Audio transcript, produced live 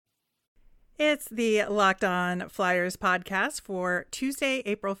It's the Locked On Flyers podcast for Tuesday,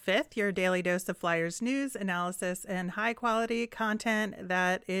 April 5th, your daily dose of Flyers news, analysis, and high-quality content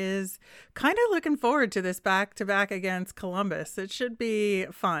that is kind of looking forward to this back-to-back against Columbus. It should be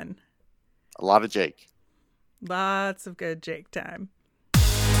fun. A lot of Jake. Lots of good Jake time.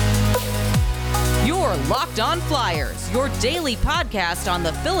 You're Locked On Flyers, your daily podcast on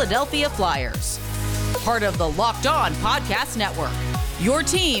the Philadelphia Flyers. Part of the Locked On Podcast Network. Your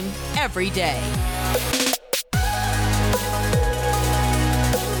team every day.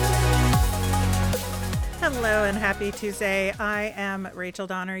 Hello and happy Tuesday. I am Rachel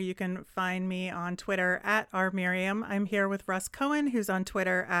Donner. You can find me on Twitter at rmiriam. I'm here with Russ Cohen, who's on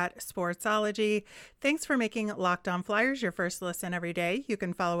Twitter at Sportsology. Thanks for making Locked On Flyers your first listen every day. You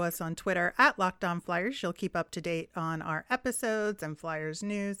can follow us on Twitter at Locked On Flyers. You'll keep up to date on our episodes and Flyers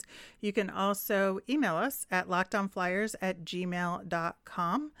news. You can also email us at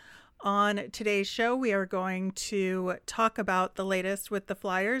lockedonflyers@gmail.com. On today's show, we are going to talk about the latest with the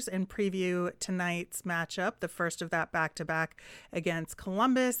Flyers and preview tonight's matchup, the first of that back-to-back against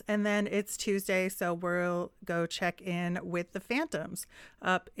Columbus. And then it's Tuesday, so we'll go check in with the Phantoms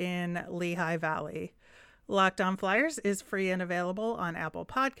up in Lehigh Valley. Locked On Flyers is free and available on Apple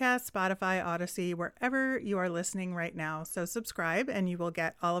Podcasts, Spotify, Odyssey, wherever you are listening right now. So subscribe and you will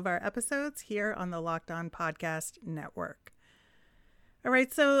get all of our episodes here on the Locked On Podcast Network. All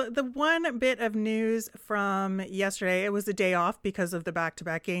right, so the one bit of news from yesterday, it was a day off because of the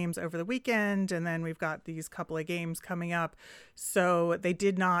back-to-back games over the weekend, and then we've got these couple of games coming up, so they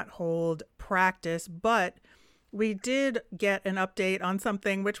did not hold practice, but we did get an update on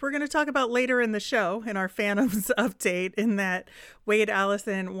something which we're going to talk about later in the show in our Phantoms update, in that Wade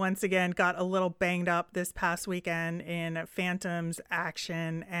Allison once again got a little banged up this past weekend in Phantoms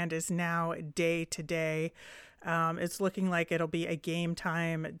action and is now day-to-day. It's looking like it'll be a game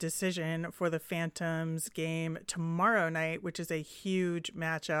time decision for the Phantoms game tomorrow night, which is a huge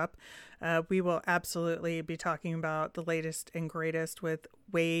matchup. We will absolutely be talking about the latest and greatest with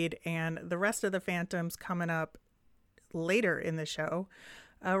Wade and the rest of the Phantoms coming up later in the show.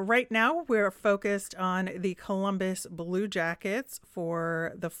 Right now, we're focused on the Columbus Blue Jackets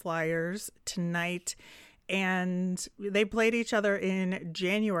for the Flyers tonight. And they played each other in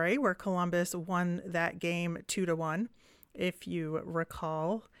January, where Columbus won that game 2-1, if you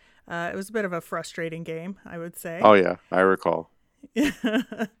recall. It was a bit of a frustrating game, I would say. Oh, yeah, I recall.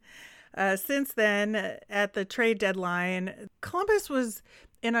 Since then, at the trade deadline, Columbus was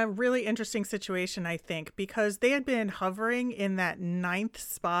in a really interesting situation, I think, because they had been hovering in that 9th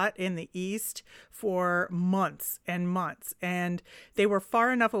spot in the East for months and months. And they were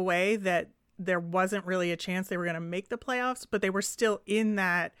far enough away that there wasn't really a chance they were going to make the playoffs, but they were still in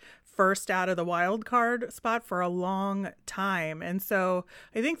that first out of the wild card spot for a long time. And so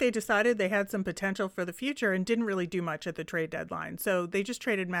I think they decided they had some potential for the future and didn't really do much at the trade deadline. So they just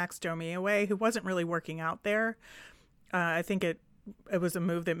traded Max Domi away, who wasn't really working out there. I think it was a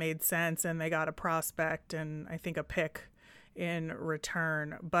move that made sense, and they got a prospect and I think a pick in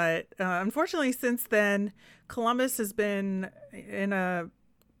return. But unfortunately, since then, Columbus has been in a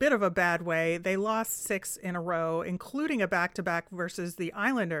bit of a bad way. They lost 6 in a row, including a back-to-back versus the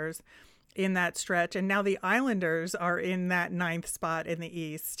Islanders in that stretch. And now the Islanders are in that 9th spot in the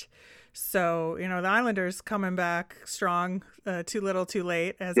East. So, the Islanders coming back strong, too little, too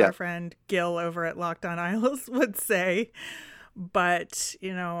late, as our friend Gil over at Locked On Isles would say. But,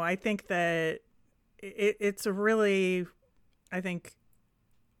 I think that it's a really,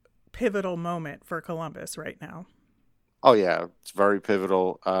 pivotal moment for Columbus right now. Oh, yeah, it's very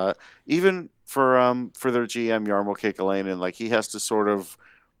pivotal. Even for their GM, Jarmo Kekalainen, like, he has to sort of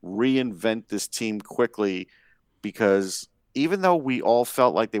reinvent this team quickly, because even though we all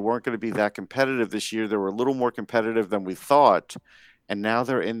felt like they weren't going to be that competitive this year, they were a little more competitive than we thought. And now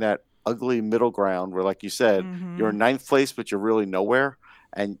they're in that ugly middle ground where, like you said, you're in 9th place, but you're really nowhere.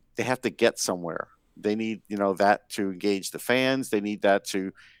 And they have to get somewhere. They need, that to engage the fans. They need that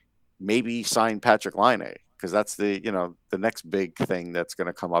to maybe sign Patrik Laine, because that's the next big thing that's going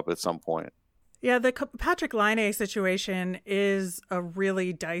to come up at some point. Yeah, the Patrik Laine situation is a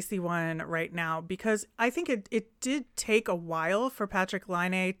really dicey one right now, because I think it did take a while for Patrik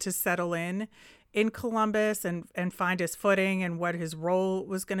Laine to settle in Columbus and find his footing and what his role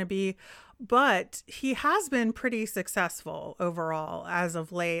was going to be. But he has been pretty successful overall as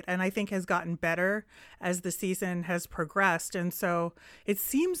of late, and I think has gotten better as the season has progressed. And so it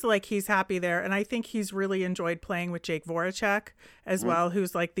seems like he's happy there. And I think he's really enjoyed playing with Jake Voracek as well,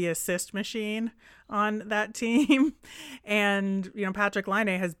 who's like the assist machine on that team. And, Patrik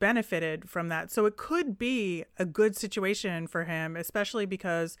Laine has benefited from that. So it could be a good situation for him, especially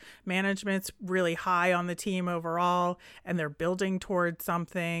because management's really high on the team overall, and they're building towards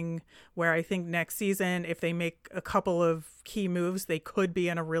something where I think next season, if they make a couple of key moves, they could be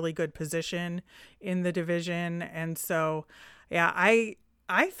in a really good position in the division. And so, yeah, I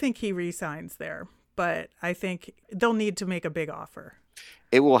think he re-signs there, but I think they'll need to make a big offer.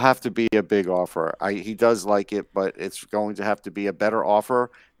 It will have to be a big offer. He does like it, but it's going to have to be a better offer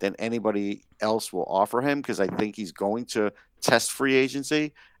than anybody else will offer him, because I think he's going to test free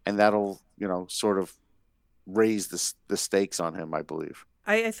agency, and that'll, sort of raise the stakes on him, I believe.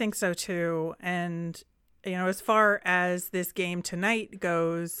 I think so too. And, as far as this game tonight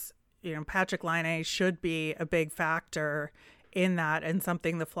goes, Patrik Laine should be a big factor in that, and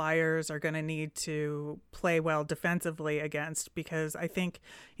something the Flyers are going to need to play well defensively against, because I think,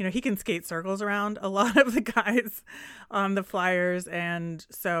 he can skate circles around a lot of the guys on the Flyers. And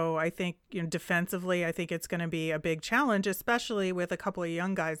so I think, defensively, I think it's going to be a big challenge, especially with a couple of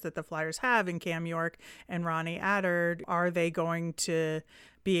young guys that the Flyers have in Cam York and Ronnie Attard. Are they going to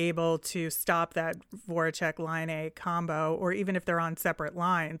be able to stop that Voracek-Laine combo, or even if they're on separate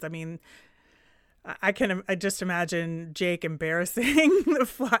lines? I mean, I just imagine Jake embarrassing the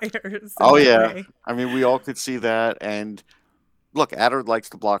Flyers. Oh, yeah. Way. I mean, we all could see that. And look, Attard likes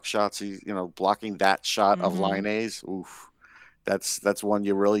to block shots. He's, blocking that shot of Laine's. Oof. That's one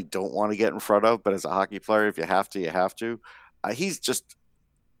you really don't want to get in front of. But as a hockey player, if you have to, you have to. He's just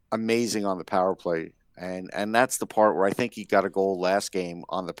amazing on the power play. And that's the part where I think he got a goal last game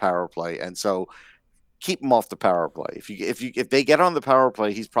on the power play. And so keep him off the power play. If they get on the power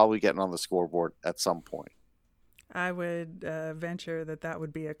play, he's probably getting on the scoreboard at some point. I would venture that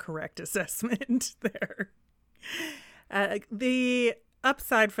would be a correct assessment there. The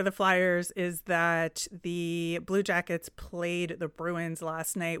upside for the Flyers is that the Blue Jackets played the Bruins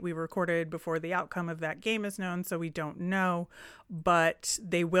last night. We recorded before the outcome of that game is known, so we don't know, but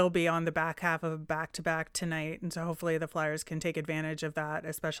they will be on the back half of a back-to-back tonight, and so hopefully the Flyers can take advantage of that,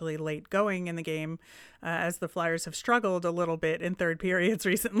 especially late going in the game, as the Flyers have struggled a little bit in third periods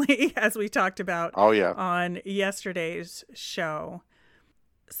recently, as we talked about on yesterday's show.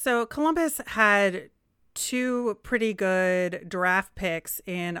 So Columbus had two pretty good draft picks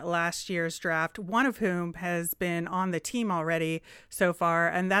in last year's draft, one of whom has been on the team already so far,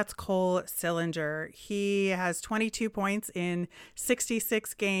 and that's Cole Sillinger. He has 22 points in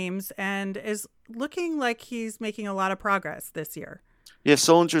 66 games and is looking like he's making a lot of progress this year. Yeah,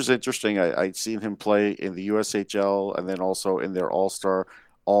 Sillinger's interesting. I'd seen him play in the USHL and then also in their All-Star,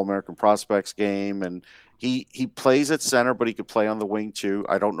 All-American Prospects game, and he plays at center, but he could play on the wing too.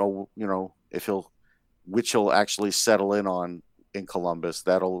 I don't know, if which he'll actually settle in on in Columbus.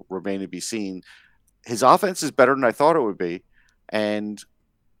 That'll remain to be seen. His offense is better than I thought it would be, and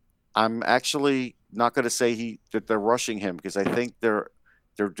I'm actually not going to say that they're rushing him, because I think they're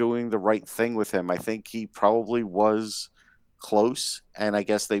doing the right thing with him. I think he probably was close, and I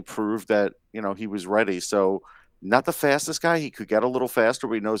guess they proved that he was ready. So not the fastest guy. He could get a little faster,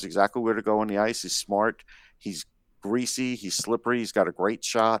 but he knows exactly where to go on the ice. He's smart. He's greasy. He's slippery. He's got a great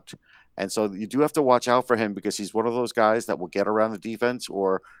shot. And so you do have to watch out for him, because he's one of those guys that will get around the defense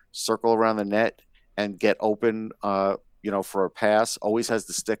or circle around the net and get open, for a pass. Always has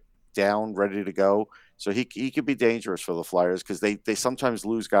the stick down, ready to go. So he could be dangerous for the Flyers, because they sometimes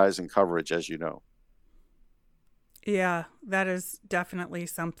lose guys in coverage, as you know. Yeah, that is definitely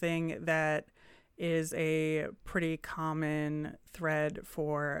something that is a pretty common thread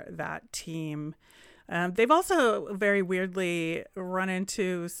for that team. They've also very weirdly run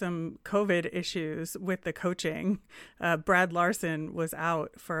into some COVID issues with the coaching. Brad Larson was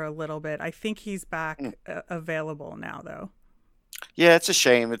out for a little bit. I think he's back available now, though. Yeah, it's a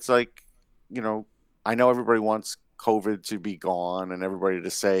shame. It's like, I know everybody wants COVID to be gone and everybody to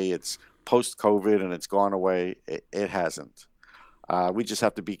say it's post-COVID and it's gone away. It hasn't. We just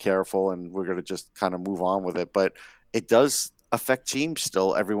have to be careful, and we're going to just kind of move on with it. But it does affect teams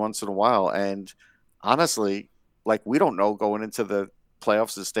still every once in a while. And honestly, like, we don't know going into the playoffs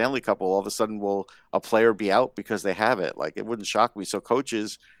of the Stanley Cup, all of a sudden will a player be out because they have it? Like, it wouldn't shock me. So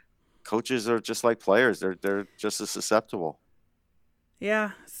coaches are just like players. They're just as susceptible.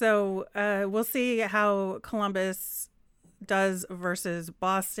 Yeah. So we'll see how Columbus does versus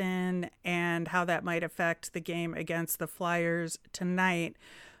Boston and how that might affect the game against the Flyers tonight.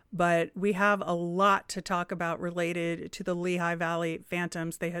 But we have a lot to talk about related to the Lehigh Valley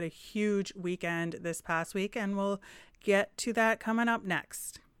Phantoms. They had a huge weekend this past week, and we'll get to that coming up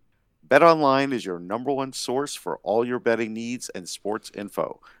next. BetOnline is your number one source for all your betting needs and sports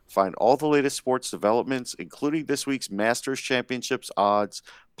info. Find all the latest sports developments, including this week's Masters Championships odds,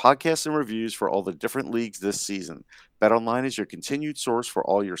 podcasts, and reviews for all the different leagues this season. BetOnline is your continued source for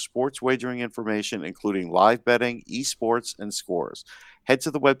all your sports wagering information, including live betting, esports, and scores. Head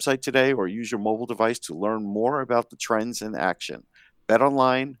to the website today or use your mobile device to learn more about the trends in action.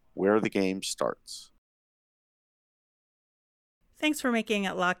 BetOnline, where the game starts. Thanks for making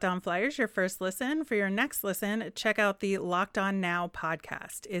Locked On Flyers your first listen. For your next listen, check out the Locked On Now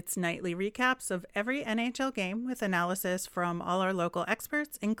podcast. It's nightly recaps of every NHL game with analysis from all our local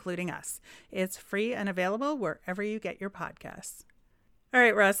experts, including us. It's free and available wherever you get your podcasts. All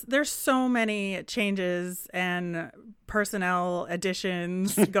right, Russ, there's so many changes and personnel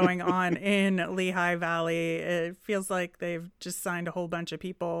additions going on in Lehigh Valley. It feels like they've just signed a whole bunch of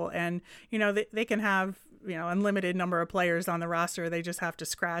people, and, they can have unlimited number of players on the roster. They just have to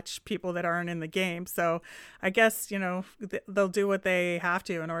scratch people that aren't in the game. So I guess, they'll do what they have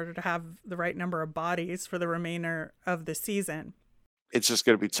to in order to have the right number of bodies for the remainder of the season. It's just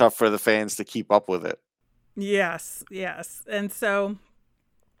going to be tough for the fans to keep up with it. Yes. And so,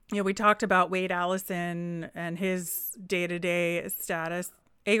 we talked about Wade Allison and his day-to-day status.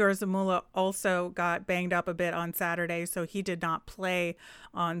 Egor Zamula also got banged up a bit on Saturday, so he did not play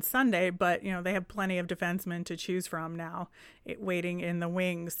on Sunday. But, they have plenty of defensemen to choose from now waiting in the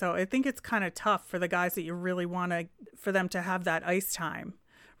wings. So I think it's kind of tough for the guys that you really want for them to have that ice time,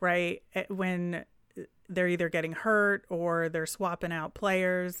 right? When they're either getting hurt or they're swapping out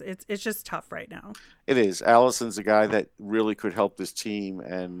players. It's just tough right now. It is. Allison's a guy that really could help this team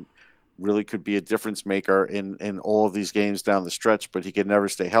and really could be a difference maker in all of these games down the stretch, but he could never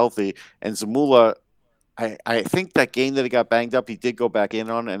stay healthy. And Zamula, I think that game that he got banged up, he did go back in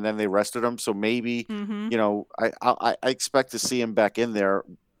on, and then they rested him. So maybe, I expect to see him back in there.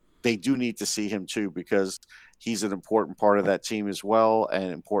 They do need to see him too, because he's an important part of that team as well,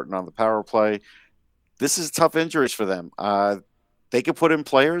 and important on the power play. This is tough injuries for them. They could put in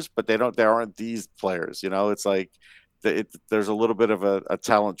players, but they aren't these players. It's like there's a little bit of a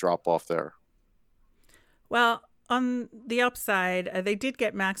talent drop off there. Well, on the upside, they did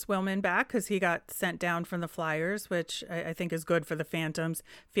get Max Willman back because he got sent down from the Flyers, which I think is good for the Phantoms.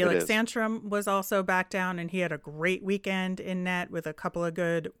 Felix Sandstrom was also back down, and he had a great weekend in net with a couple of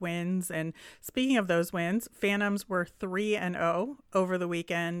good wins. And speaking of those wins, Phantoms were 3-0 over the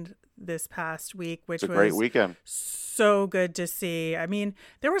weekend this past week, which was a great weekend. So good to see. I mean,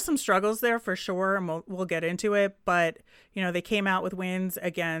 there were some struggles there for sure, and we'll get into it, but they came out with wins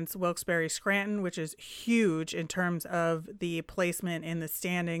against Wilkes-Barre Scranton, which is huge in terms of the placement in the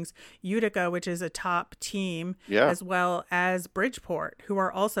standings, Utica, which is a top team, as well as Bridgeport, who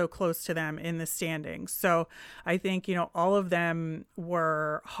are also close to them in the standings. So I think, all of them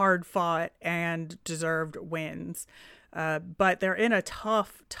were hard fought and deserved wins. But they're in a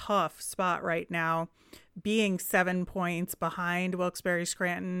tough spot right now, being 7 points behind Wilkes-Barre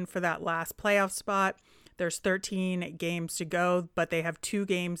Scranton for that last playoff spot. There's 13 games to go, but they have 2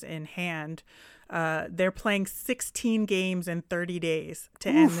 games in hand. They're playing 16 games in 30 days to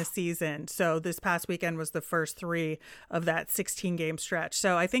end the season. So this past weekend was the first 3 of that 16-game stretch.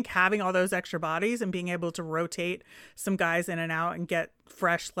 So I think having all those extra bodies and being able to rotate some guys in and out and get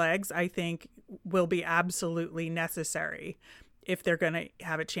fresh legs, I think will be absolutely necessary if they're going to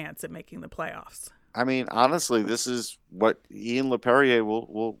have a chance at making the playoffs. I mean, honestly, this is what Ian LePerrier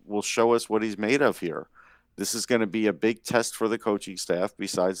will show us what he's made of here. This is going to be a big test for the coaching staff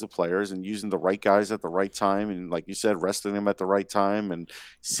besides the players, and using the right guys at the right time. And like you said, resting them at the right time and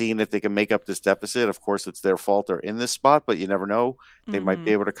seeing if they can make up this deficit. Of course, it's their fault they're in this spot, but you never know. They might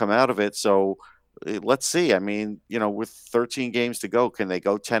be able to come out of it. So let's see. I mean, with 13 games to go, can they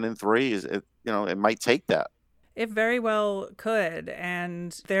go 10-3? Is it, it might take that. It very well could.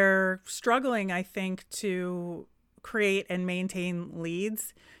 And they're struggling, I think, to create and maintain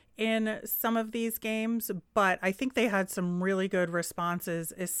leads in some of these games, but I think they had some really good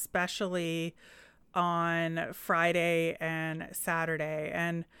responses, especially on Friday and Saturday.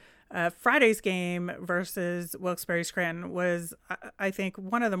 And Friday's game versus Wilkes-Barre Scranton was, I think,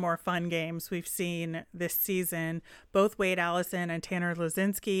 one of the more fun games we've seen this season. Both Wade Allison and Tanner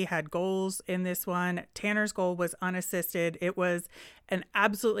Lazinski had goals in this one. Tanner's goal was unassisted. It was an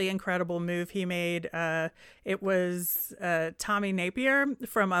absolutely incredible move he made. It was Tommy Napier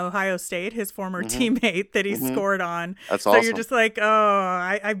from Ohio State, his former teammate, that he scored on. That's so awesome. You're just like,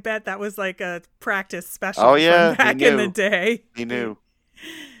 I bet that was like a practice special from back in the day. He knew.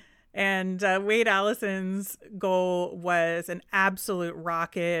 And Wade Allison's goal was an absolute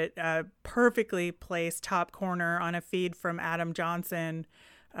rocket, perfectly placed top corner on a feed from Adam Johnson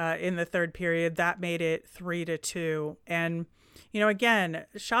in the third period. That made it 3-2. And, again,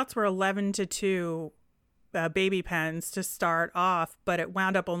 shots were 11-2 Baby Pens to start off, but it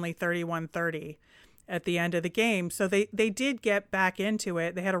wound up only 31-30 at the end of the game. So they did get back into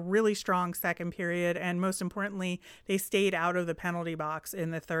it. They had a really strong second period, and most importantly, they stayed out of the penalty box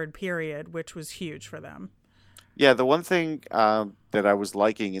in the third period, which was huge for them. Yeah, the one thing that I was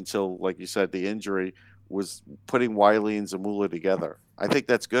liking until, like you said, the injury was putting Wiley and Zamula together. I think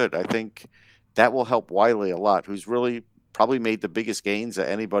that's good. I think that will help Wiley a lot, who's really probably made the biggest gains of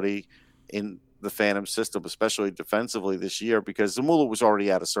anybody in the Phantom system, especially defensively this year, because Zamula was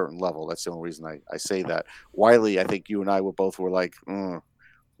already at a certain level. That's the only reason I say that. Wiley, I think you and I were like,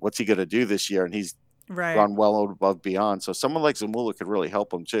 what's he going to do this year? And he's gone well above beyond. So someone like Zamula could really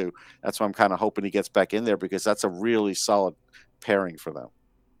help him too. That's why I'm kind of hoping he gets back in there, because that's a really solid pairing for them.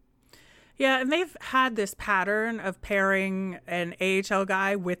 Yeah, and they've had this pattern of pairing an AHL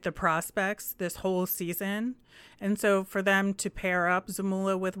guy with the prospects this whole season. And so for them to pair up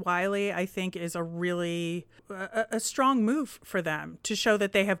Zamula with Wiley, I think is a really a strong move for them to show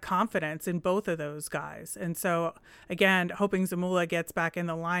that they have confidence in both of those guys. And so, again, hoping Zamula gets back in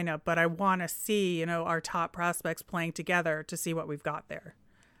the lineup, but I want to see, our top prospects playing together to see what we've got there.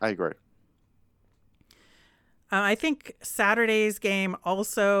 I agree. I think Saturday's game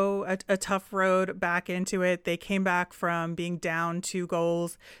also a tough road back into it. They came back from being down 2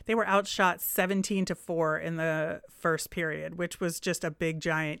 goals. They were outshot 17-4 in the first period, which was just a big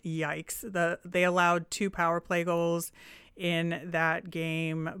giant yikes. They allowed 2 power play goals in that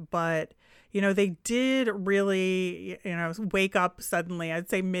game, but they did really, wake up suddenly. I'd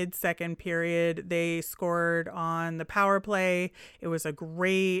say mid-second period, they scored on the power play. It was a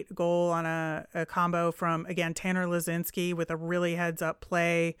great goal on a combo from, again, Tanner Lazinski with a really heads-up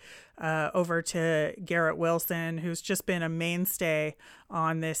play over to Garrett Wilson, who's just been a mainstay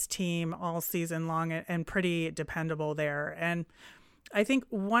on this team all season long and pretty dependable there. And I think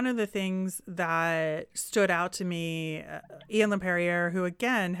one of the things that stood out to me, Ian LePerriere, who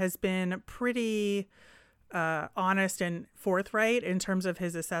again has been pretty honest and forthright in terms of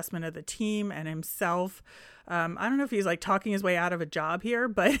his assessment of the team and himself. I don't know if he's like talking his way out of a job here,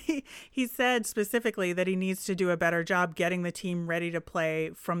 but he said specifically that he needs to do a better job getting the team ready to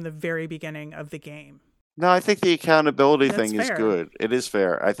play from the very beginning of the game. No, I think the accountability thing fair. is good. It is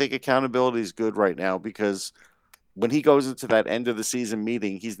fair. I think accountability is good right now, because when he goes into that end of the season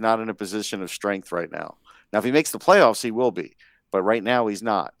meeting, he's not in a position of strength right now. Now, if he makes the playoffs, he will be, but right now he's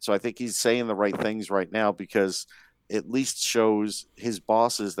not. So I think he's saying the right things right now, because it at least shows his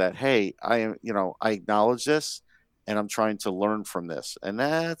bosses that, hey, I acknowledge this and I'm trying to learn from this. And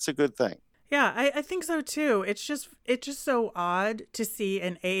that's a good thing. Yeah, I think so too. It's just so odd to see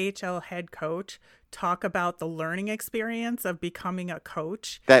an AHL head coach talk about the learning experience of becoming a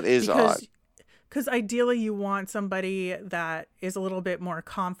coach. That is odd. Because ideally you want somebody that is a little bit more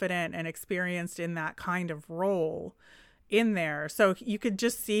confident and experienced in that kind of role in there. So you could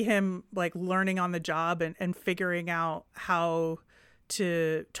just see him like learning on the job and figuring out how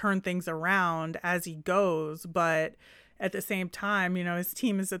to turn things around as he goes. But at the same time, his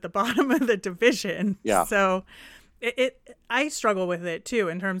team is at the bottom of the division. Yeah. So I struggle with it too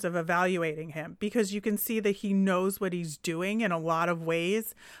in terms of evaluating him, because you can see that he knows what he's doing in a lot of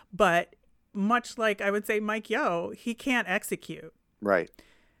ways, but much like I would say Mike Yeo, he can't execute. Right.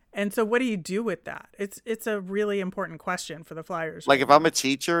 And so what do you do with that? It's a really important question for the Flyers. Like, if I'm a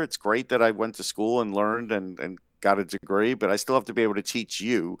teacher, it's great that I went to school and learned and got a degree, but I still have to be able to teach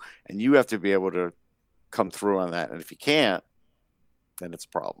you, and you have to be able to come through on that. And if you can't, then it's a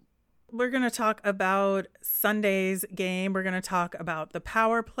problem. We're going to talk about Sunday's game. We're going to talk about the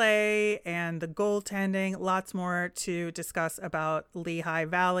power play and the goaltending. Lots more to discuss about Lehigh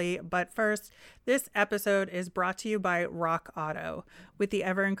Valley. But first, this episode is brought to you by Rock Auto. With the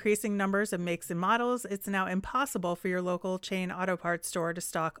ever-increasing numbers of makes and models, it's now impossible for your local chain auto parts store to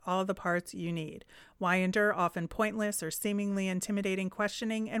stock all the parts you need. Why endure often pointless or seemingly intimidating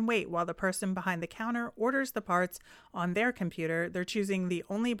questioning and wait while the person behind the counter orders the parts on their computer? They're choosing the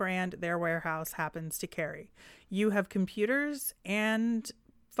only brand their warehouse happens to carry. You have computers and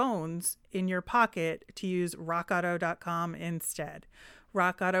phones in your pocket to use rockauto.com instead.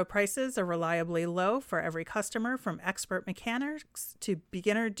 Rock Auto prices are reliably low for every customer, from expert mechanics to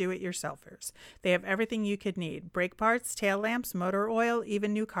beginner do-it-yourselfers. They have everything you could need: brake parts, tail lamps, motor oil,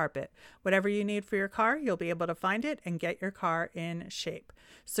 even new carpet. Whatever you need for your car, you'll be able to find it and get your car in shape.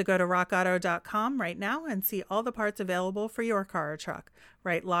 So go to rockauto.com right now and see all the parts available for your car or truck.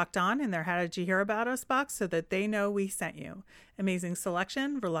 Write Locked On in their How Did You Hear About Us box so that they know we sent you. Amazing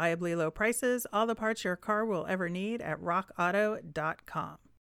selection, reliably low prices, all the parts your car will ever need at rockauto.com.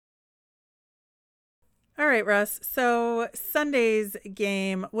 All right, Russ. So Sunday's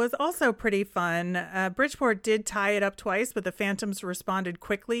game was also pretty fun. Bridgeport did tie it up twice, but the Phantoms responded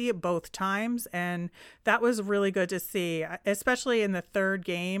quickly both times, and that was really good to see, especially in the third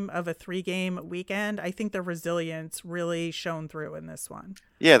game of a 3-game weekend. I think the resilience really shone through in this one.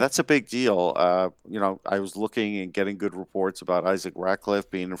 Yeah, that's a big deal. I was looking and getting good reports about Isaac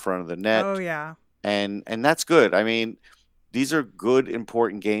Ratcliffe being in front of the net. Oh, yeah. And that's good. I mean, these are good,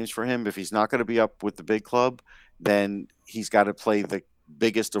 important games for him. If he's not going to be up with the big club, then he's got to play the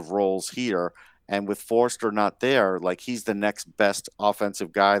biggest of roles here. And with Forster not there, like, he's the next best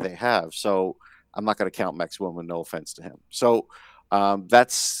offensive guy they have. So I'm not going to count Max Willman, no offense to him. So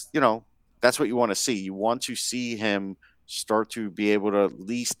that's what you want to see. You want to see him start to be able to at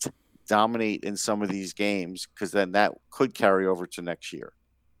least dominate in some of these games, because then that could carry over to next year.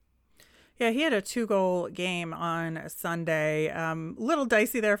 Yeah, he had a 2-goal game on Sunday. Little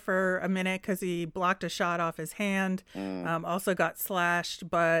dicey there for a minute because he blocked a shot off his hand. Also got slashed,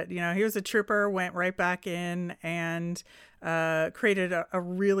 but he was a trooper. Went right back in and created a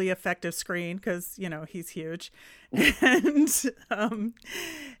really effective screen because he's huge. And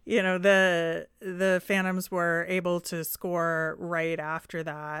the Phantoms were able to score right after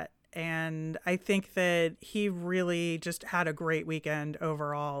that. And I think that he really just had a great weekend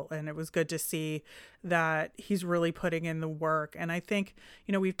overall. And it was good to see that he's really putting in the work. And I think,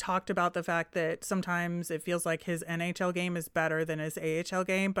 we've talked about the fact that sometimes it feels like his NHL game is better than his AHL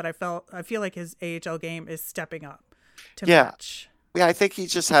game, but I feel like his AHL game is stepping up to match. Yeah, I think he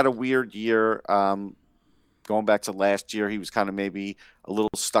just had a weird year. Going back to last year, he was kind of maybe a little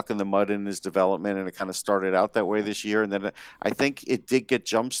stuck in the mud in his development, and it kind of started out that way this year. And then I think it did get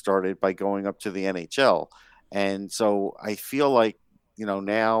jump-started by going up to the NHL. And so I feel like,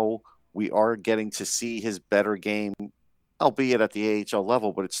 now we are getting to see his better game, albeit at the AHL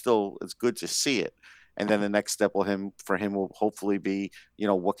level, but it's good to see it. And then the next step for him will hopefully be,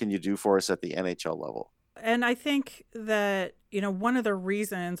 what can you do for us at the NHL level? And I think that, one of the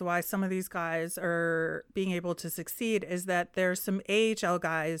reasons why some of these guys are being able to succeed is that there's some AHL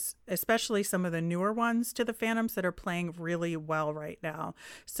guys, especially some of the newer ones to the Phantoms, that are playing really well right now.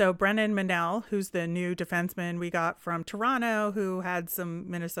 So Brennan Manel, who's the new defenseman we got from Toronto, who had some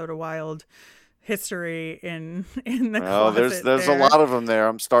Minnesota Wild history in the closet. There's a lot of them there.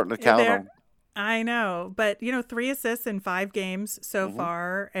 I'm starting to count them. I know, but 3 assists in 5 games so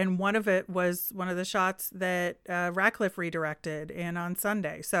far, and one of it was one of the shots that Ratcliffe redirected in on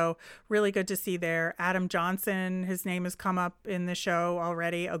Sunday. So really good to see there. Adam Johnson, his name has come up in the show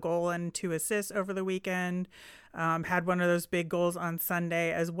already, a goal and 2 assists over the weekend. Had one of those big goals on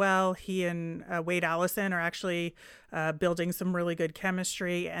Sunday as well. He and Wade Allison are actually building some really good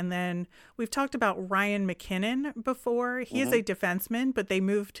chemistry. And then we've talked about Ryan McKinnon before. He is a defenseman, but they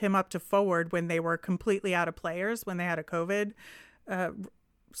moved him up to forward when they were completely out of players, when they had a COVID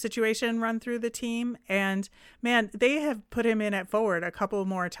situation run through the team. And man, they have put him in at forward a couple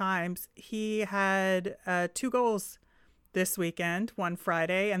more times. He had 2 goals this weekend, one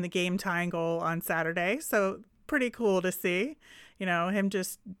Friday and the game tying goal on Saturday. So pretty cool to see, him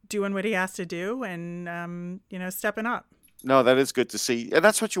just doing what he has to do and, stepping up. No, that is good to see. And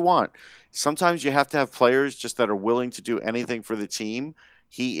that's what you want. Sometimes you have to have players just that are willing to do anything for the team.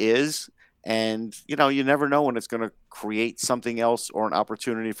 He is. And, you never know when it's going to create something else or an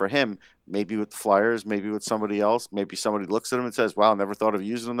opportunity for him, maybe with the Flyers, maybe with somebody else. Maybe somebody looks at him and says, wow, never thought of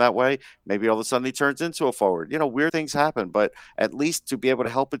using him that way. Maybe all of a sudden he turns into a forward. Weird things happen. But at least to be able to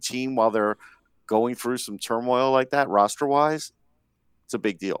help a team while they're going through some turmoil like that, roster-wise, it's a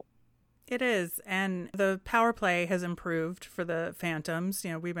big deal. It is. And the power play has improved for the Phantoms.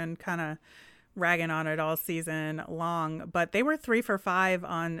 We've been kind of ragging on it all season long, but they were 3 for 5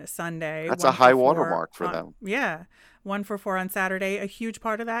 on Sunday. That's a high watermark for them. Yeah. 1 for 4 on Saturday. A huge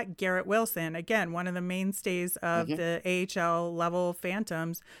part of that, Garrett Wilson, again, one of the mainstays of the AHL level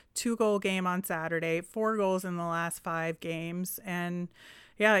Phantoms. 2-goal game on Saturday, 4 goals in the last 5 games. And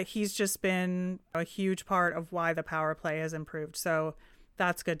yeah, he's just been a huge part of why the power play has improved. So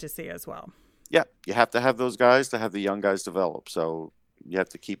that's good to see as well. Yeah, you have to have those guys to have the young guys develop. So you have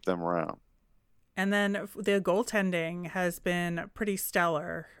to keep them around. And then the goaltending has been pretty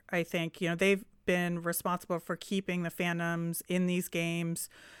stellar, I think. They've been responsible for keeping the Phantoms in these games.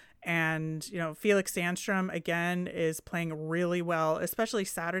 And, Felix Sandstrom, again, is playing really well, especially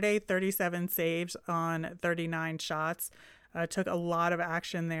Saturday, 37 saves on 39 shots. Took a lot of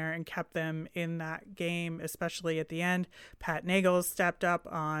action there and kept them in that game, especially at the end. Pat Nagel stepped up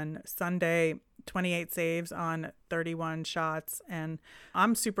on Sunday, 28 saves on 31 shots. And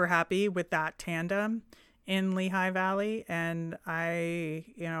I'm super happy with that tandem in Lehigh Valley. And I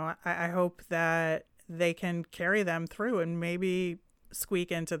hope that they can carry them through and maybe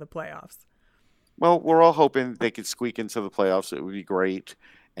squeak into the playoffs. Well, we're all hoping they could squeak into the playoffs. It would be great.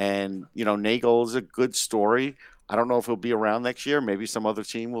 And, Nagel is a good story. I don't know if he'll be around next year. Maybe some other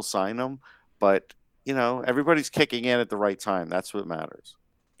team will sign him. But, everybody's kicking in at the right time. That's what matters.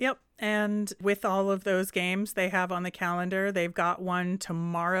 Yep. And with all of those games they have on the calendar, they've got one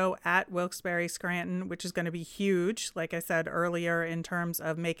tomorrow at Wilkes-Barre Scranton, which is going to be huge, like I said earlier, in terms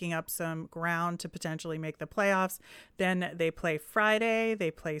of making up some ground to potentially make the playoffs. Then they play Friday,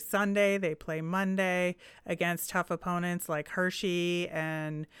 they play Sunday, they play Monday against tough opponents like Hershey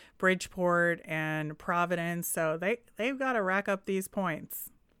and Bridgeport and Providence. So they've got to rack up these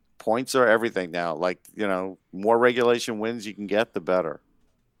points. Points are everything now. More regulation wins you can get, the better.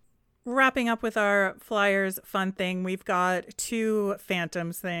 Wrapping up with our Flyers fun thing, we've got 2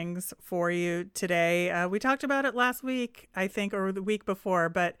 Phantoms things for you today. We talked about it last week, I think, or the week before,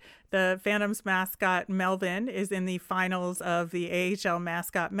 but the Phantoms mascot Melvin is in the finals of the AHL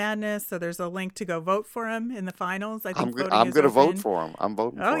Mascot Madness, so there's a link to go vote for him in the finals. I think I'm going to vote for him. I'm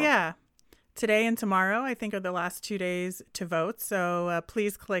voting for him. Oh, yeah. Today and tomorrow, I think, are the last 2 days to vote. So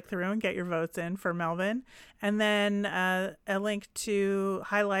please click through and get your votes in for Melvin. And then a link to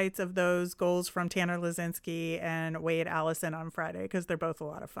highlights of those goals from Tanner Lazinski and Wade Allison on Friday, because they're both a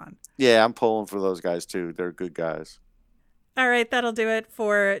lot of fun. Yeah, I'm pulling for those guys, too. They're good guys. All right, that'll do it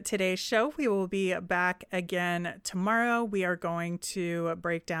for today's show. We will be back again tomorrow. We are going to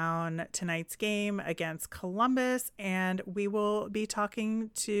break down tonight's game against Columbus, and we will be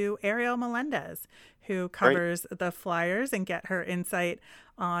talking to Ariel Melendez, who covers the Flyers, and get her insight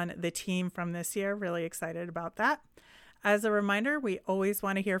on the team from this year. Really excited about that. As a reminder, we always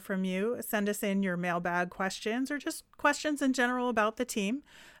want to hear from you. Send us in your mailbag questions or just questions in general about the team.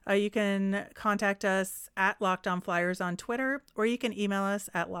 You can contact us at Locked On Flyers on Twitter, or you can email us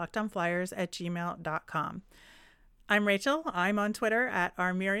at lockedonflyers@gmail.com. I'm Rachel. I'm on Twitter at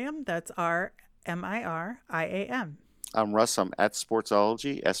rmiriam. That's RMIRIAM. I'm Russ. I'm at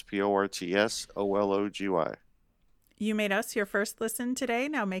Sportsology, SPORTSOLOGY. You made us your first listen today.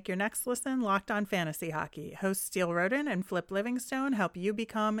 Now make your next listen Locked On Fantasy Hockey. Hosts Steele Roden and Flip Livingstone help you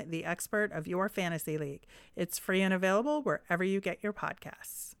become the expert of your fantasy league. It's free and available wherever you get your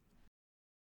podcasts.